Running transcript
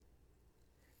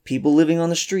people living on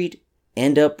the street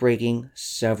end up breaking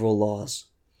several laws.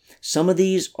 Some of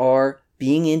these are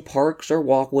being in parks or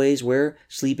walkways where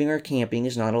sleeping or camping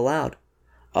is not allowed.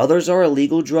 Others are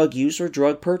illegal drug use or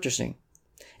drug purchasing.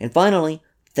 And finally,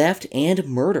 theft and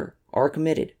murder are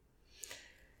committed.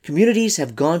 Communities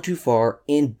have gone too far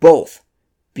in both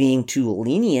being too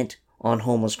lenient on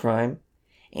homeless crime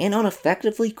and on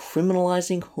effectively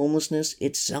criminalizing homelessness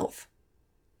itself.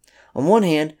 On one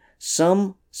hand,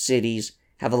 some cities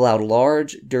have allowed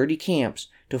large, dirty camps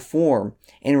to form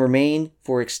and remain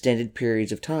for extended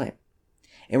periods of time,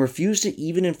 and refuse to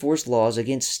even enforce laws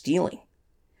against stealing.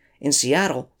 In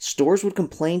Seattle, stores would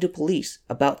complain to police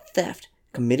about theft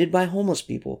committed by homeless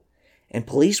people, and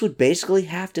police would basically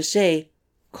have to say,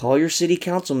 "Call your city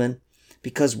councilman,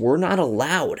 because we're not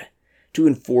allowed to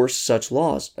enforce such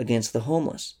laws against the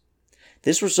homeless."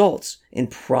 This results in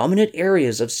prominent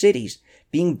areas of cities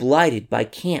being blighted by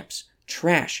camps,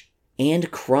 trash,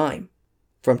 and crime.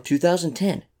 From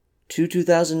 2010 to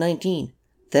 2019,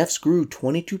 thefts grew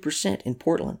 22% in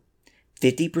Portland,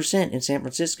 50% in San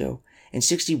Francisco, and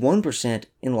 61%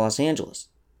 in Los Angeles.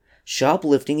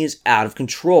 Shoplifting is out of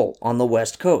control on the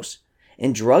West Coast,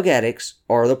 and drug addicts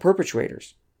are the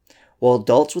perpetrators. While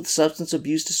adults with substance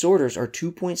abuse disorders are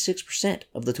 2.6%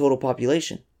 of the total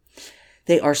population,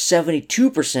 they are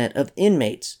 72% of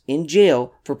inmates in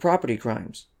jail for property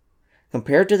crimes.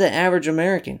 Compared to the average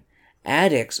American,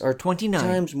 addicts are 29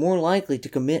 times more likely to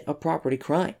commit a property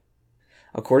crime.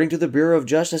 According to the Bureau of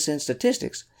Justice and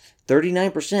Statistics,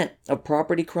 39% of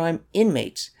property crime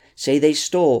inmates say they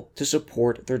stole to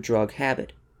support their drug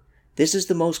habit. This is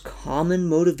the most common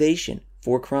motivation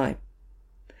for crime.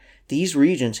 These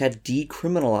regions have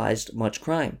decriminalized much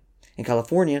crime. In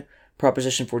California,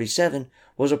 Proposition 47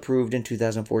 was approved in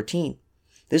 2014.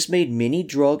 This made many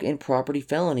drug and property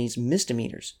felonies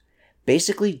misdemeanors,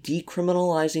 basically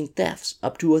decriminalizing thefts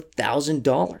up to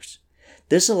 $1,000.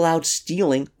 This allowed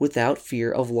stealing without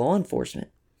fear of law enforcement.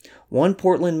 One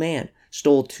Portland man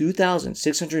stole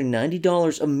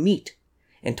 $2,690 of meat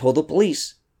and told the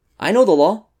police, "I know the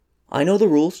law. I know the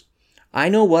rules. I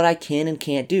know what I can and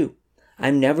can't do.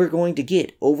 I'm never going to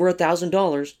get over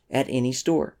 $1,000 at any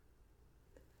store."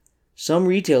 Some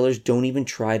retailers don't even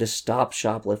try to stop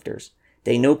shoplifters.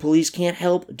 They know police can't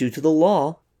help due to the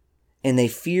law, and they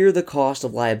fear the cost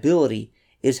of liability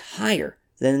is higher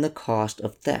than the cost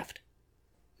of theft.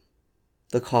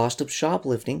 The cost of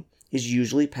shoplifting is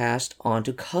usually passed on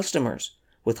to customers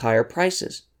with higher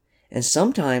prices, and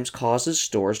sometimes causes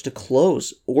stores to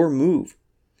close or move.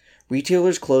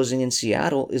 Retailers closing in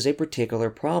Seattle is a particular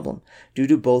problem due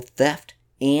to both theft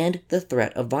and the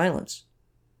threat of violence.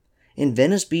 In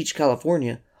Venice Beach,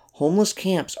 California, homeless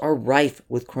camps are rife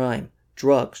with crime,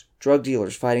 drugs, drug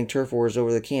dealers fighting turf wars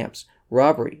over the camps,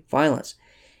 robbery, violence,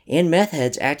 and meth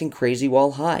heads acting crazy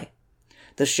while high.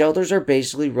 The shelters are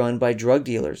basically run by drug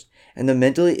dealers, and the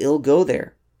mentally ill go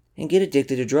there and get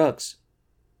addicted to drugs.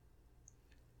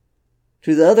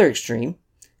 To the other extreme,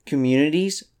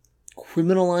 communities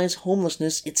criminalize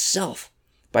homelessness itself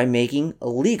by making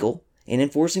illegal and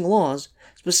enforcing laws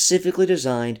specifically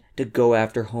designed to go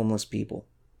after homeless people.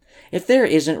 If there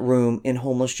isn't room in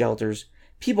homeless shelters,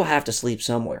 people have to sleep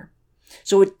somewhere.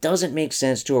 So it doesn't make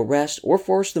sense to arrest or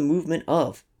force the movement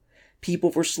of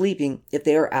people for sleeping if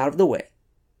they are out of the way.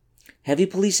 Heavy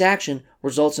police action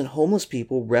results in homeless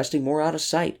people resting more out of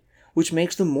sight, which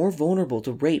makes them more vulnerable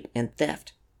to rape and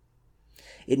theft.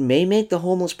 It may make the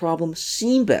homeless problem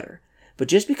seem better, but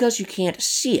just because you can't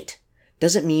see it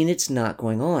doesn't mean it's not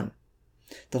going on.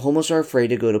 The homeless are afraid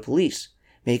to go to police,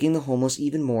 making the homeless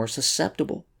even more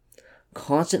susceptible.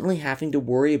 Constantly having to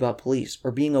worry about police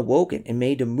or being awoken and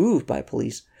made to move by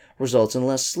police results in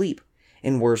less sleep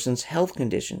and worsens health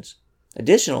conditions.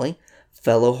 Additionally,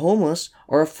 fellow homeless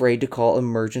are afraid to call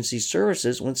emergency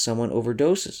services when someone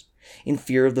overdoses, in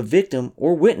fear of the victim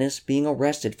or witness being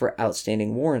arrested for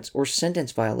outstanding warrants or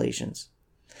sentence violations.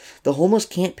 The homeless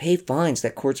can't pay fines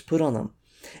that courts put on them,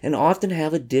 and often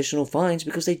have additional fines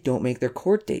because they don't make their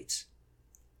court dates.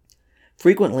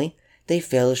 Frequently, they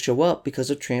fail to show up because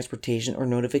of transportation or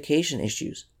notification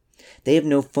issues. They have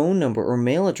no phone number or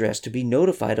mail address to be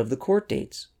notified of the court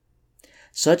dates.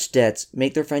 Such debts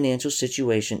make their financial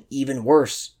situation even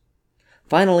worse.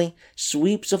 Finally,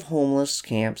 sweeps of homeless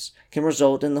camps can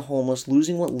result in the homeless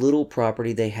losing what little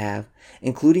property they have,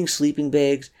 including sleeping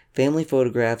bags, family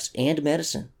photographs, and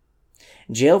medicine.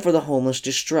 Jail for the homeless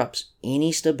disrupts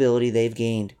any stability they've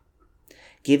gained.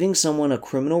 Giving someone a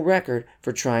criminal record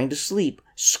for trying to sleep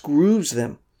screws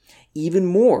them even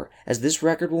more, as this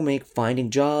record will make finding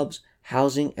jobs,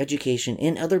 housing, education,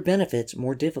 and other benefits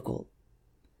more difficult.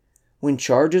 When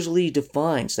charges lead to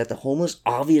fines that the homeless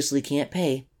obviously can't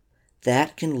pay,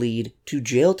 that can lead to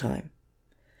jail time.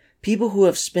 People who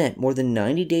have spent more than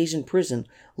 90 days in prison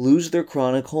lose their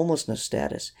chronic homelessness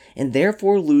status and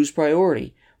therefore lose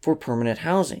priority for permanent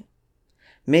housing.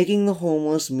 Making the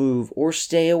homeless move or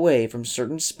stay away from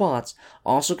certain spots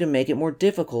also can make it more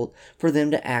difficult for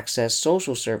them to access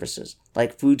social services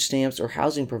like food stamps or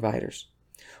housing providers.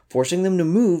 Forcing them to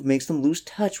move makes them lose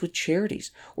touch with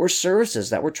charities or services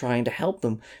that were trying to help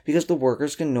them because the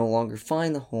workers can no longer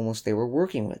find the homeless they were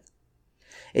working with.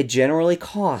 It generally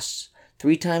costs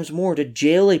 3 times more to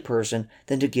jail a person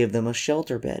than to give them a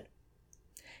shelter bed.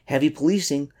 Heavy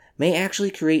policing may actually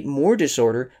create more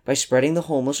disorder by spreading the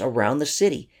homeless around the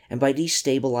city and by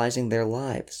destabilizing their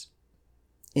lives.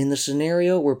 In the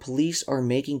scenario where police are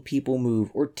making people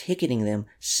move or ticketing them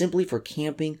simply for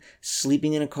camping,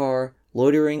 sleeping in a car,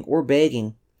 loitering, or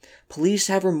begging, police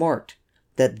have remarked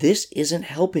that this isn't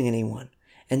helping anyone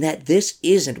and that this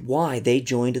isn't why they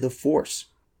joined the force.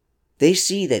 They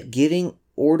see that giving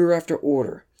order after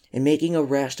order and making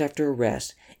arrest after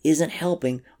arrest isn't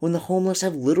helping when the homeless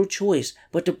have little choice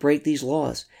but to break these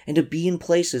laws and to be in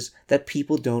places that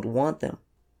people don't want them.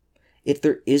 If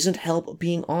there isn't help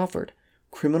being offered,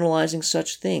 criminalizing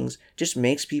such things just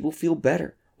makes people feel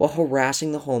better while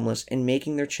harassing the homeless and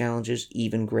making their challenges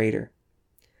even greater.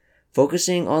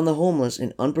 Focusing on the homeless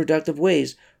in unproductive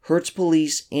ways hurts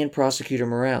police and prosecutor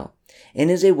morale and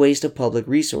is a waste of public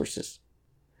resources.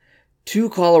 2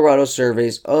 Colorado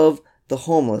surveys of the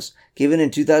homeless given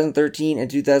in 2013 and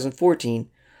 2014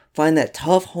 find that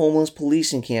tough homeless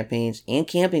policing campaigns and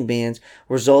camping bans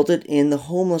resulted in the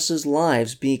homeless'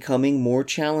 lives becoming more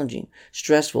challenging,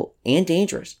 stressful, and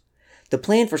dangerous. The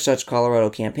plan for such Colorado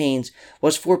campaigns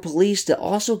was for police to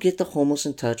also get the homeless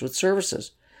in touch with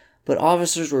services, but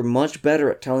officers were much better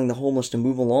at telling the homeless to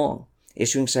move along,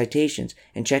 issuing citations,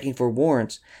 and checking for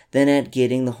warrants than at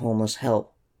getting the homeless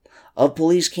help. Of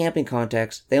police camping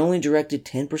contacts, they only directed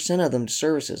 10% of them to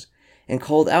services and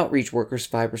called outreach workers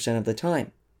 5% of the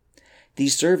time.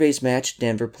 These surveys matched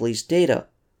Denver police data,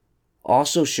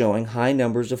 also showing high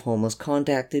numbers of homeless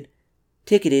contacted,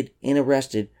 ticketed, and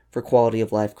arrested for quality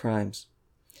of life crimes.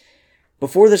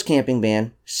 Before this camping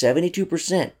ban,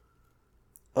 72%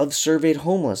 of surveyed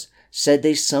homeless said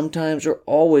they sometimes or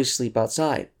always sleep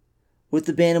outside. With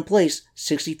the ban in place,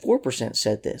 64%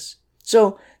 said this.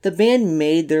 So, the ban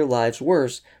made their lives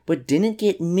worse, but didn't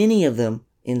get many of them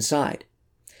inside.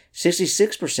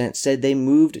 66% said they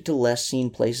moved to less seen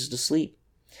places to sleep.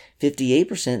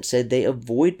 58% said they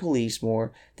avoid police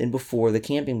more than before the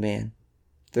camping ban.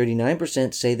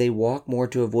 39% say they walk more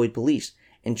to avoid police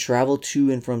and travel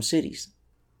to and from cities.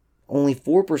 Only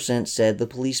 4% said the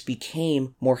police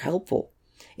became more helpful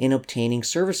in obtaining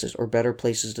services or better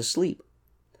places to sleep.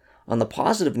 On the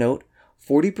positive note,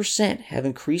 40% have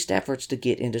increased efforts to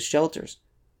get into shelters.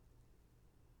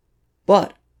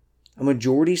 But a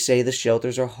majority say the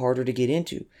shelters are harder to get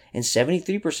into, and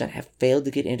 73% have failed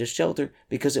to get into shelter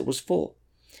because it was full,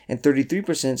 and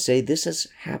 33% say this has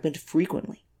happened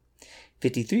frequently.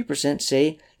 53%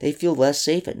 say they feel less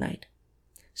safe at night.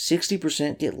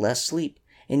 60% get less sleep,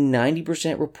 and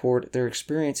 90% report their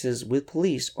experiences with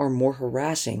police are more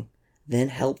harassing than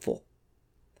helpful.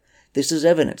 This is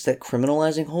evidence that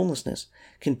criminalizing homelessness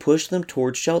can push them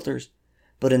towards shelters,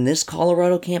 but in this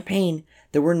Colorado campaign,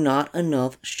 there were not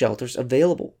enough shelters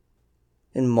available.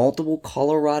 In multiple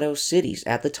Colorado cities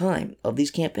at the time of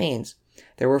these campaigns,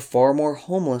 there were far more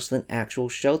homeless than actual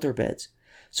shelter beds,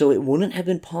 so it wouldn't have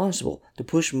been possible to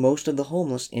push most of the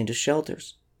homeless into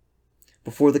shelters.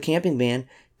 Before the camping ban,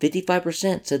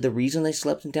 55% said the reason they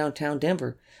slept in downtown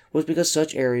Denver was because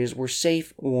such areas were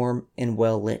safe, warm, and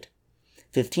well lit.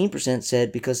 15%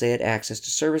 said because they had access to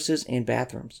services and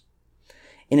bathrooms.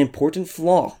 An important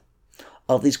flaw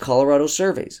of these Colorado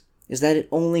surveys is that it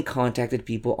only contacted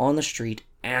people on the street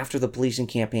after the policing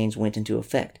campaigns went into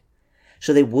effect,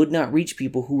 so they would not reach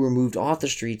people who were moved off the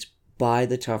streets by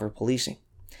the tougher policing.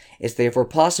 It's therefore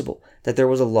possible that there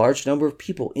was a large number of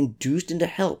people induced into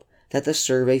help that the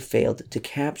survey failed to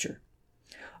capture.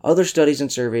 Other studies and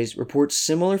surveys report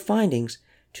similar findings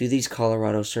to these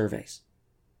Colorado surveys.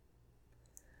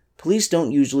 Police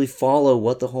don't usually follow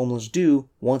what the homeless do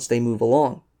once they move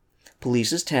along.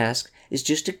 Police's task is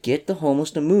just to get the homeless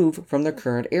to move from their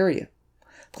current area.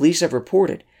 Police have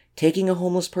reported taking a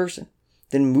homeless person,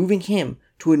 then moving him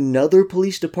to another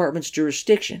police department's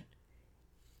jurisdiction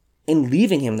and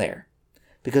leaving him there,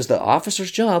 because the officer's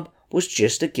job was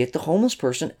just to get the homeless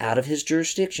person out of his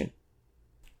jurisdiction.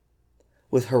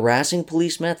 With harassing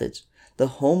police methods, the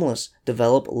homeless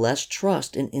develop less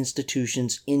trust in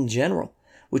institutions in general,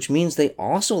 which means they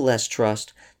also less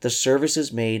trust the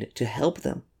services made to help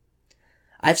them.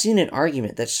 I've seen an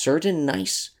argument that certain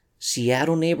nice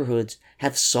Seattle neighborhoods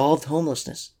have solved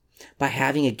homelessness by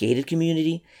having a gated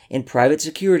community and private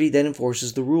security that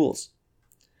enforces the rules.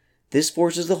 This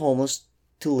forces the homeless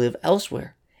to live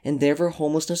elsewhere, and therefore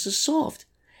homelessness is solved,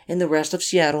 and the rest of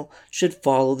Seattle should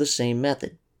follow the same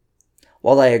method.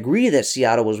 While I agree that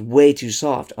Seattle was way too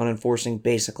soft on enforcing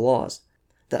basic laws,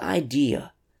 the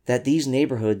idea that these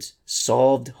neighborhoods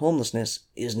solved homelessness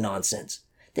is nonsense.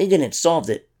 They didn't solve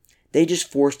it, they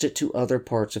just forced it to other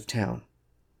parts of town.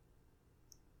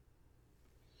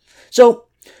 So,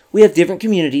 we have different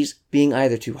communities being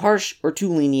either too harsh or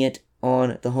too lenient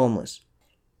on the homeless.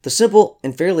 The simple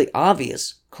and fairly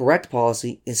obvious correct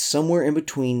policy is somewhere in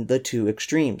between the two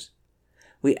extremes.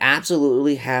 We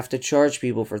absolutely have to charge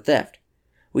people for theft.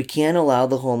 We can't allow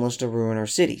the homeless to ruin our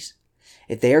cities.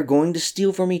 If they are going to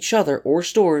steal from each other or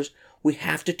stores, we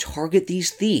have to target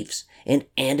these thieves and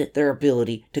end their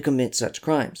ability to commit such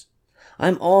crimes.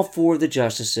 I'm all for the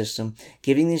justice system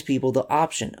giving these people the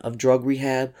option of drug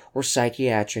rehab or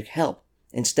psychiatric help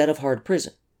instead of hard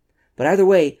prison. But either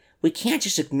way, we can't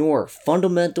just ignore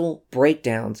fundamental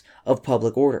breakdowns of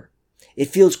public order. It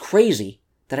feels crazy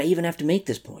that I even have to make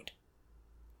this point.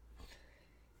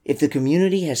 If the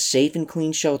community has safe and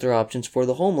clean shelter options for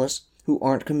the homeless who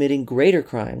aren't committing greater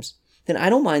crimes, then I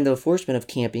don't mind the enforcement of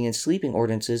camping and sleeping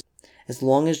ordinances as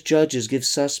long as judges give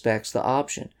suspects the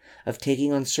option of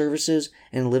taking on services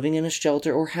and living in a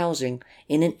shelter or housing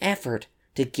in an effort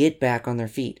to get back on their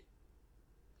feet.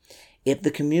 If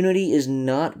the community is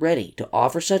not ready to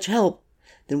offer such help,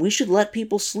 then we should let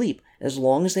people sleep as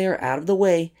long as they are out of the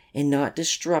way and not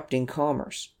disrupting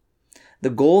commerce. The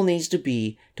goal needs to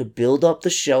be to build up the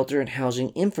shelter and housing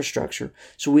infrastructure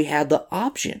so we have the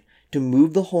option to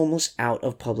move the homeless out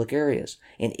of public areas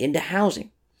and into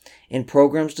housing, and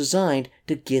programs designed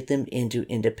to get them into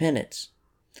independence.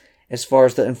 As far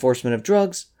as the enforcement of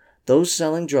drugs, those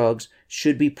selling drugs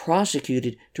should be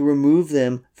prosecuted to remove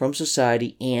them from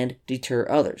society and deter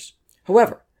others.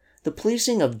 However, the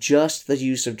policing of just the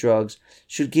use of drugs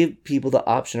should give people the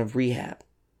option of rehab.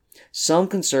 Some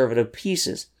conservative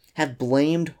pieces have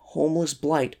blamed homeless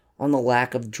blight on the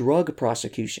lack of drug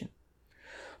prosecution.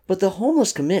 But the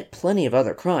homeless commit plenty of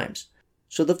other crimes,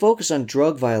 so the focus on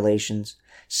drug violations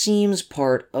seems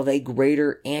part of a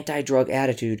greater anti-drug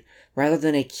attitude rather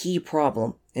than a key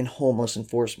problem in homeless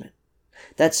enforcement.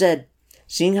 That said,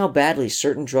 seeing how badly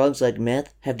certain drugs like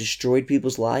meth have destroyed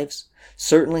people's lives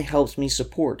certainly helps me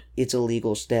support its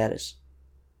illegal status.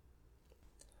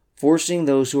 Forcing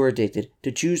those who are addicted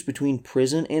to choose between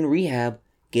prison and rehab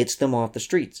gets them off the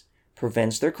streets,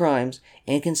 prevents their crimes,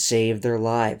 and can save their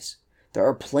lives. There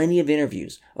are plenty of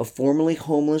interviews of formerly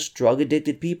homeless,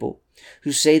 drug-addicted people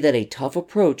who say that a tough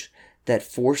approach that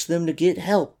forced them to get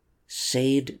help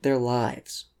saved their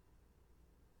lives.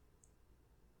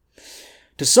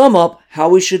 To sum up how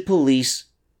we should police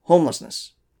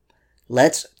homelessness,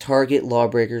 let's target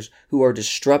lawbreakers who are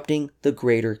disrupting the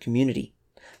greater community,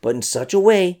 but in such a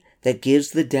way that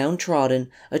gives the downtrodden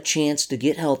a chance to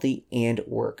get healthy and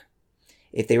work.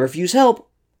 If they refuse help,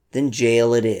 then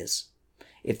jail it is.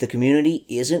 If the community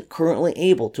isn't currently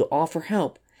able to offer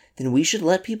help, then we should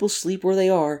let people sleep where they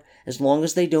are as long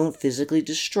as they don't physically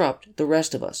disrupt the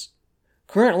rest of us.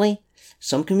 Currently,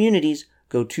 some communities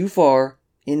go too far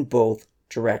in both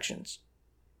directions.